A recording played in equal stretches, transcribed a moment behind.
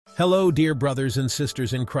Hello, dear brothers and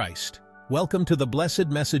sisters in Christ. Welcome to the Blessed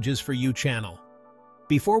Messages for You channel.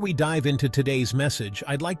 Before we dive into today's message,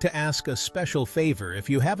 I'd like to ask a special favor. If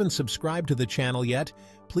you haven't subscribed to the channel yet,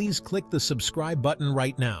 please click the subscribe button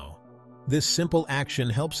right now. This simple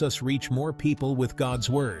action helps us reach more people with God's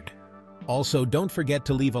Word. Also, don't forget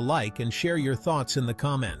to leave a like and share your thoughts in the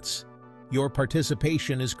comments. Your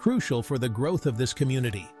participation is crucial for the growth of this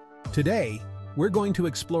community. Today, we're going to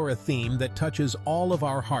explore a theme that touches all of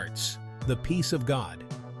our hearts: the peace of God.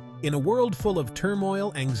 In a world full of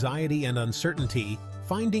turmoil, anxiety, and uncertainty,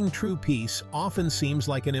 finding true peace often seems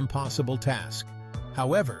like an impossible task.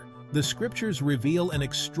 However, the Scriptures reveal an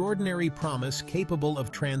extraordinary promise capable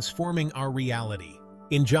of transforming our reality.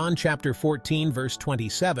 In John chapter 14, verse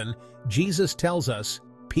 27, Jesus tells us,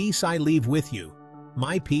 "Peace I leave with you,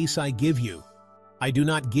 my peace I give you. I do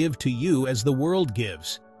not give to you as the world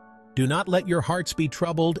gives. Do not let your hearts be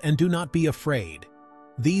troubled, and do not be afraid."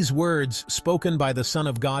 These words, spoken by the Son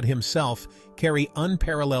of God Himself, carry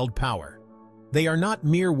unparalleled power. They are not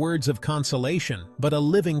mere words of consolation, but a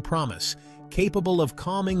living promise, capable of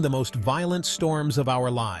calming the most violent storms of our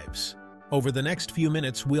lives. Over the next few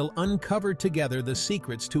minutes, we'll uncover together the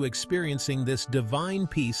secrets to experiencing this divine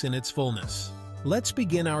peace in its fullness. Let's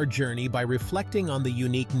begin our journey by reflecting on the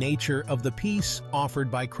unique nature of the peace offered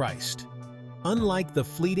by Christ. Unlike the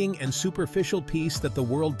fleeting and superficial peace that the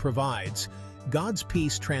world provides, God's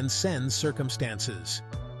peace transcends circumstances.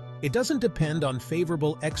 It doesn't depend on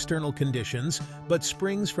favorable external conditions, but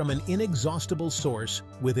springs from an inexhaustible source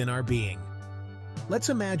within our being. Let's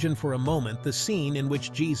imagine for a moment the scene in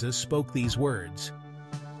which Jesus spoke these words.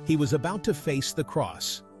 He was about to face the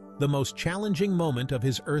cross, the most challenging moment of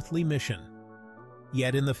His earthly mission.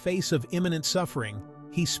 Yet in the face of imminent suffering,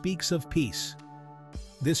 He speaks of peace.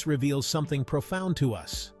 This reveals something profound to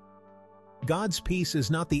us. God's peace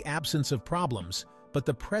is not the absence of problems, but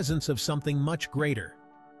the presence of something much greater.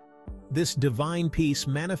 This divine peace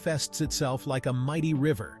manifests itself like a mighty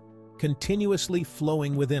river, continuously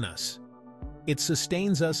flowing within us. It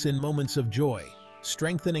sustains us in moments of joy,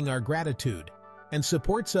 strengthening our gratitude, and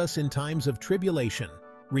supports us in times of tribulation,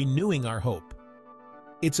 renewing our hope.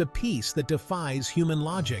 It's a peace that defies human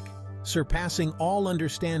logic, surpassing all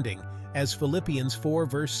understanding, as Philippians 4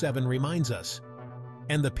 verse 7 reminds us.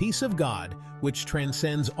 And the peace of God, which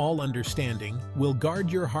transcends all understanding, will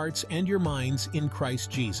guard your hearts and your minds in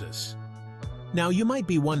Christ Jesus. Now you might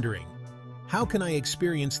be wondering, how can I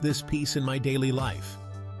experience this peace in my daily life?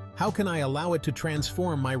 How can I allow it to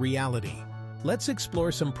transform my reality? Let's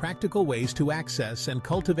explore some practical ways to access and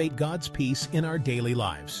cultivate God's peace in our daily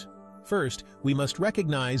lives. First, we must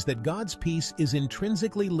recognize that God's peace is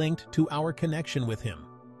intrinsically linked to our connection with Him.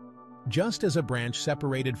 Just as a branch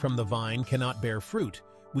separated from the vine cannot bear fruit,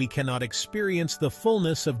 we cannot experience the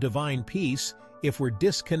fullness of divine peace if we're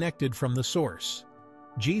disconnected from the source.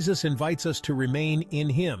 Jesus invites us to remain in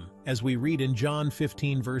Him, as we read in John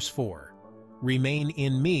 15 verse 4. "Remain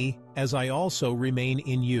in me, as I also remain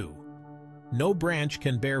in you." No branch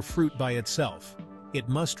can bear fruit by itself. It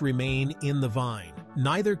must remain in the vine.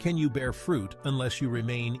 Neither can you bear fruit unless you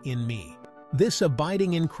remain in me. This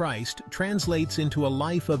abiding in Christ translates into a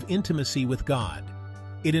life of intimacy with God.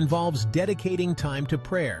 It involves dedicating time to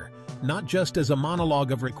prayer, not just as a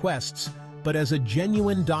monologue of requests, but as a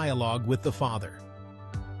genuine dialogue with the Father.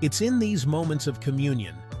 It's in these moments of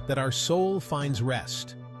communion that our soul finds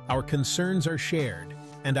rest, our concerns are shared,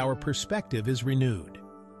 and our perspective is renewed.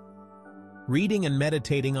 Reading and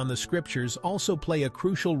meditating on the Scriptures also play a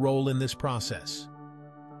crucial role in this process.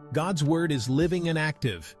 God's Word is living and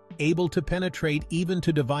active, able to penetrate even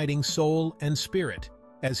to dividing soul and spirit,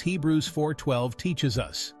 as Hebrews 4:12 teaches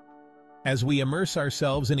us. As we immerse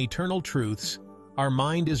ourselves in eternal truths, our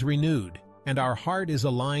mind is renewed, and our heart is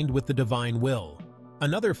aligned with the divine will.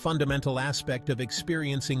 Another fundamental aspect of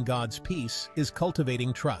experiencing God's peace is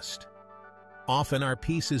cultivating trust. Often our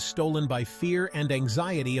peace is stolen by fear and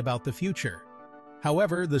anxiety about the future.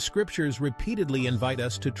 However, the Scriptures repeatedly invite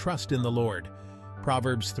us to trust in the Lord.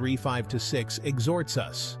 Proverbs 3:5-6 exhorts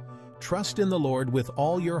us, "Trust in the Lord with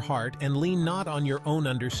all your heart and lean not on your own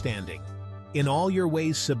understanding. In all your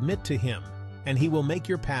ways submit to Him, and He will make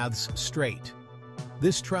your paths straight."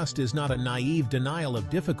 This trust is not a naive denial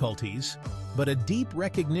of difficulties, but a deep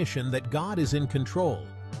recognition that God is in control,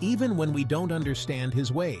 even when we don't understand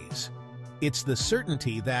His ways. It's the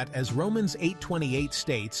certainty that, as Romans 8:28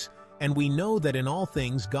 states, "And we know that in all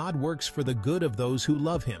things God works for the good of those who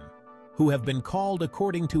love Him, who have been called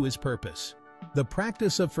according to His purpose." The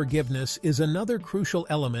practice of forgiveness is another crucial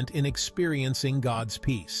element in experiencing God's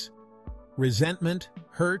peace. Resentment,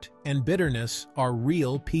 hurt, and bitterness are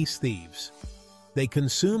real peace thieves. They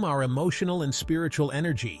consume our emotional and spiritual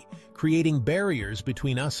energy, creating barriers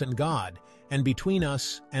between us and God, and between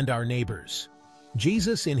us and our neighbors.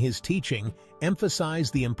 Jesus, in his teaching,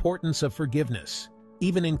 emphasized the importance of forgiveness,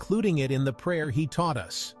 even including it in the prayer he taught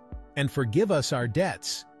us. And forgive us our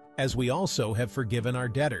debts, as we also have forgiven our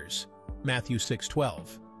debtors. Matthew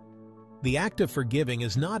 6:12. The act of forgiving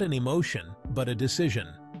is not an emotion, but a decision.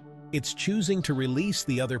 It's choosing to release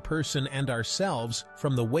the other person and ourselves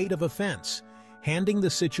from the weight of offense, handing the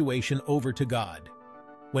situation over to God.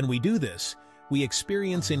 When we do this, we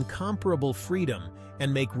experience incomparable freedom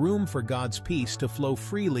and make room for God's peace to flow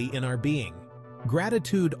freely in our being.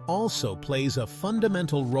 Gratitude also plays a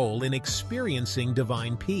fundamental role in experiencing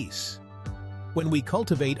divine peace. When we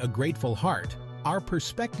cultivate a grateful heart, our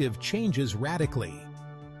perspective changes radically.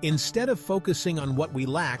 Instead of focusing on what we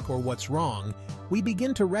lack or what's wrong, we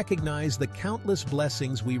begin to recognize the countless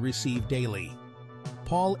blessings we receive daily.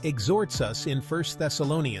 Paul exhorts us in 1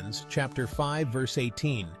 Thessalonians chapter 5, verse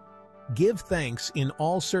 18, "Give thanks in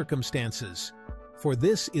all circumstances, for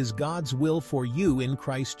this is God's will for you in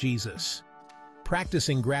Christ Jesus."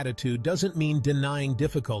 Practicing gratitude doesn't mean denying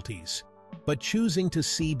difficulties, but choosing to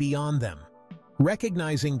see beyond them,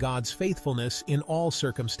 recognizing God's faithfulness in all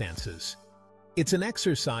circumstances. It's an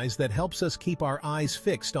exercise that helps us keep our eyes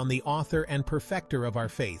fixed on the author and perfecter of our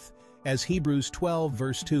faith, as Hebrews 12,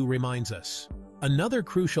 verse 2 reminds us. Another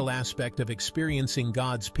crucial aspect of experiencing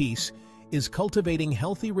God's peace is cultivating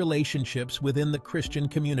healthy relationships within the Christian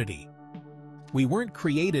community. We weren't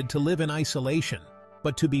created to live in isolation,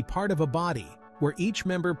 but to be part of a body where each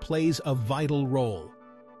member plays a vital role.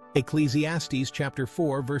 Ecclesiastes chapter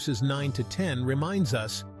 4, verses 9 to 10 reminds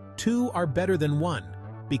us, "Two are better than one,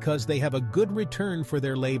 because they have a good return for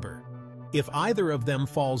their labor. If either of them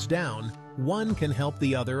falls down, one can help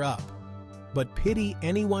the other up. But pity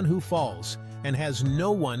anyone who falls and has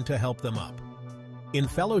no one to help them up." In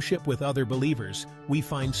fellowship with other believers, we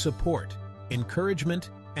find support, encouragement,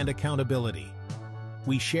 and accountability.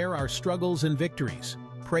 We share our struggles and victories,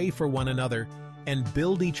 pray for one another, and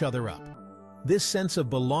build each other up. This sense of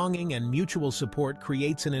belonging and mutual support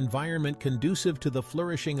creates an environment conducive to the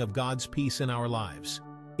flourishing of God's peace in our lives.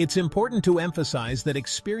 It's important to emphasize that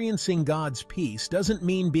experiencing God's peace doesn't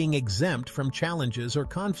mean being exempt from challenges or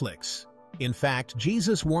conflicts. In fact,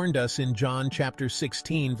 Jesus warned us in John chapter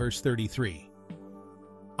 16, verse 33.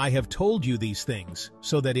 "I have told you these things,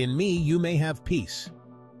 so that in me you may have peace.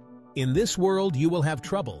 In this world you will have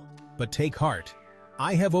trouble, but take heart.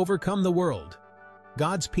 I have overcome the world."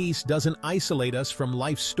 God's peace doesn't isolate us from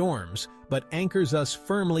life's storms, but anchors us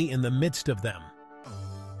firmly in the midst of them.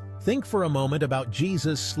 Think for a moment about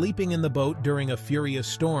Jesus sleeping in the boat during a furious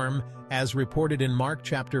storm, as reported in Mark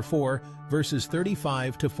chapter 4, verses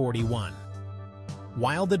 35 to 41.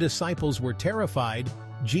 While the disciples were terrified,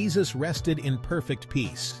 Jesus rested in perfect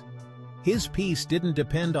peace. His peace didn't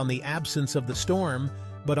depend on the absence of the storm,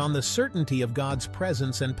 but on the certainty of God's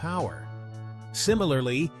presence and power.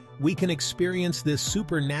 Similarly, we can experience this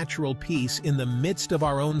supernatural peace in the midst of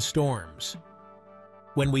our own storms.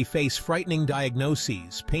 When we face frightening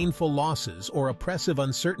diagnoses, painful losses, or oppressive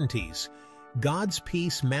uncertainties, God's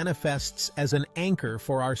peace manifests as an anchor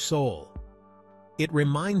for our soul. It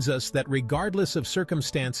reminds us that regardless of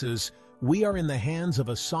circumstances, we are in the hands of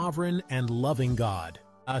a sovereign and loving God.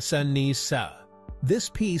 Asanisa. This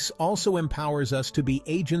peace also empowers us to be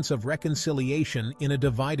agents of reconciliation in a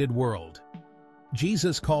divided world.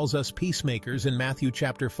 Jesus calls us peacemakers in Matthew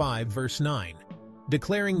chapter 5, verse 9.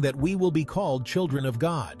 Declaring that we will be called children of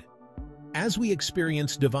God. As we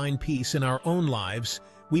experience divine peace in our own lives,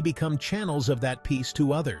 we become channels of that peace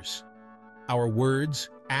to others. Our words,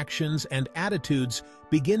 actions, and attitudes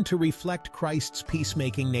begin to reflect Christ's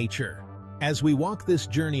peacemaking nature. As we walk this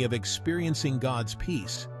journey of experiencing God's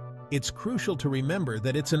peace, it's crucial to remember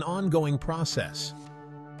that it's an ongoing process.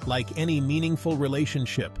 Like any meaningful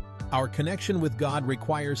relationship, our connection with God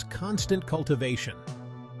requires constant cultivation.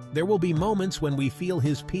 There will be moments when we feel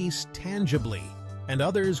His peace tangibly, and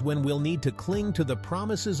others when we'll need to cling to the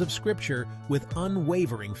promises of Scripture with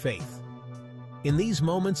unwavering faith. In these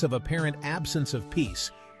moments of apparent absence of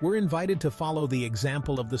peace, we're invited to follow the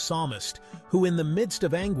example of the psalmist, who in the midst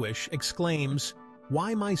of anguish exclaims,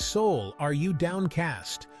 "Why, my soul, are you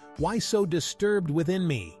downcast? Why so disturbed within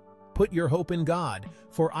me? Put your hope in God,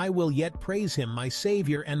 for I will yet praise Him, my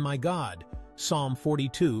Savior and my God." Psalm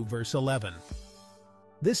 42, verse 11.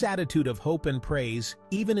 This attitude of hope and praise,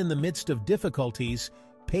 even in the midst of difficulties,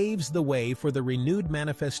 paves the way for the renewed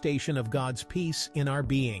manifestation of God's peace in our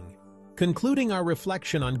being. Concluding our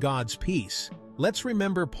reflection on God's peace, let's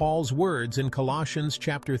remember Paul's words in Colossians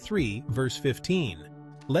chapter 3, verse 15.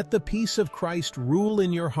 "Let the peace of Christ rule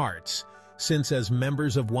in your hearts, since as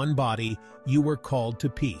members of one body, you were called to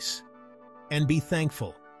peace. And be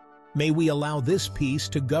thankful. May we allow this peace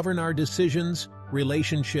to govern our decisions,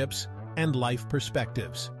 relationships, and life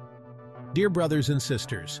perspectives. Dear brothers and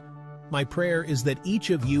sisters, my prayer is that each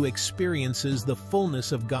of you experiences the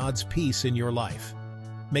fullness of God's peace in your life.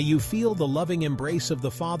 May you feel the loving embrace of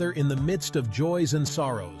the Father in the midst of joys and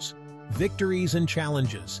sorrows, victories and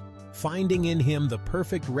challenges, finding in Him the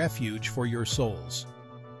perfect refuge for your souls.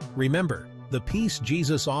 Remember, the peace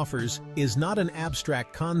Jesus offers is not an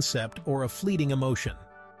abstract concept or a fleeting emotion.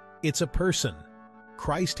 It's a person,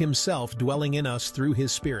 Christ Himself dwelling in us through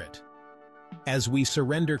His Spirit. As we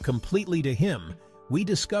surrender completely to Him, we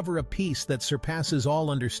discover a peace that surpasses all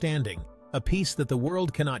understanding, a peace that the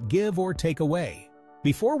world cannot give or take away.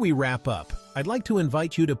 Before we wrap up, I'd like to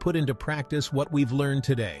invite you to put into practice what we've learned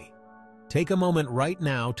today. Take a moment right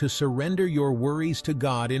now to surrender your worries to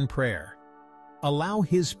God in prayer. Allow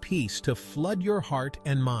His peace to flood your heart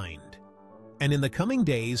and mind. And in the coming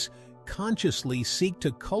days, consciously seek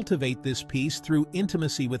to cultivate this peace through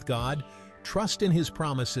intimacy with God, trust in His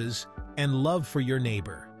promises, and love for your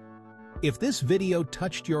neighbor. If this video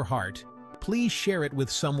touched your heart, please share it with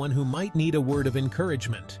someone who might need a word of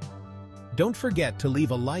encouragement. Don't forget to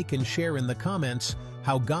leave a like and share in the comments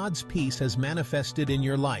how God's peace has manifested in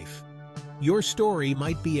your life. Your story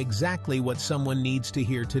might be exactly what someone needs to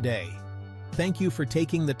hear today. Thank you for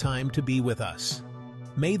taking the time to be with us.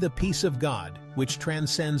 May the peace of God, which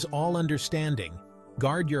transcends all understanding,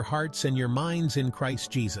 guard your hearts and your minds in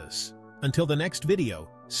Christ Jesus. Until the next video,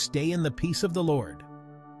 stay in the peace of the Lord.